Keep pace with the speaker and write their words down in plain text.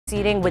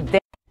proceeding with their...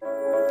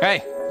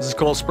 Hey, this is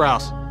Cole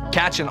Sprouse.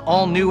 Catch an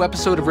all-new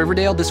episode of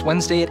Riverdale this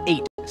Wednesday at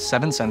 8,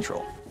 7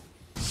 Central.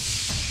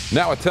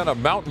 Now at 10, a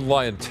mountain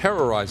lion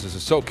terrorizes a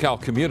SoCal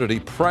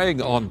community,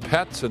 preying on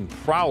pets and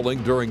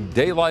prowling during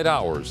daylight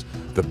hours.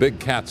 The big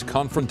cat's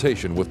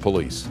confrontation with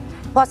police.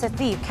 Plus, a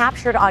thief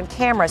captured on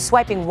camera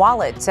swiping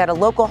wallets at a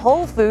local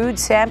Whole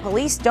Foods, and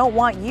police don't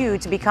want you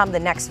to become the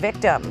next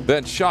victim.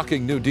 Then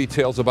shocking new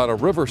details about a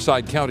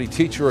Riverside County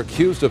teacher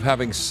accused of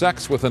having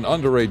sex with an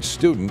underage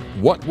student.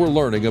 What we're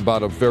learning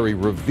about a very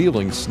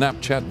revealing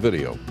Snapchat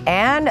video.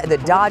 And the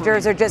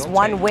Dodgers are just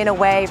one win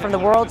away from the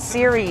World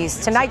Series.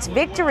 Tonight's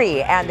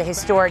victory and the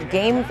historic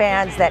game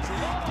that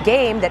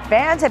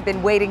fans have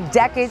been waiting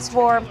decades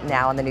for,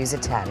 now on the news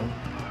at 10.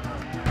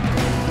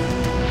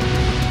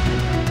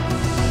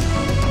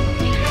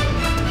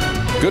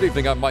 Good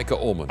evening, I'm Micah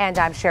Ohlman. And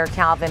I'm Cher.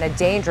 A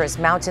dangerous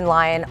mountain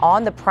lion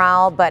on the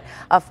prowl, but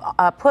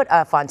put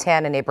a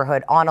Fontana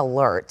neighborhood on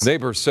alert.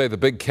 Neighbors say the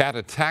big cat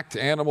attacked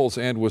animals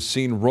and was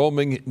seen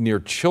roaming near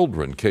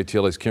children.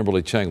 KTLA's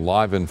Kimberly Chang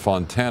live in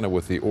Fontana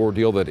with the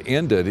ordeal that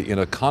ended in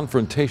a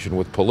confrontation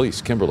with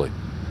police. Kimberly.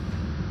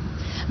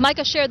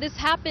 Micah, Cher, this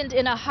happened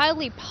in a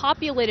highly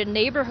populated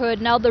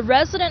neighborhood. Now, the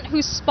resident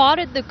who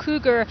spotted the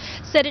cougar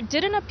said it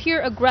didn't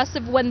appear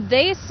aggressive when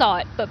they saw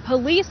it, but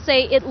police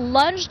say it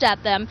lunged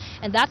at them,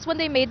 and that's when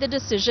they made the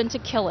decision to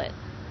kill it.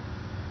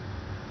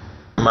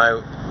 My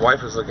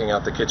wife was looking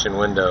out the kitchen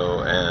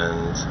window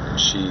and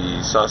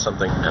she saw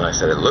something, and I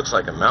said, "It looks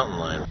like a mountain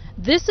lion."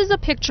 This is a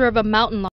picture of a mountain lion.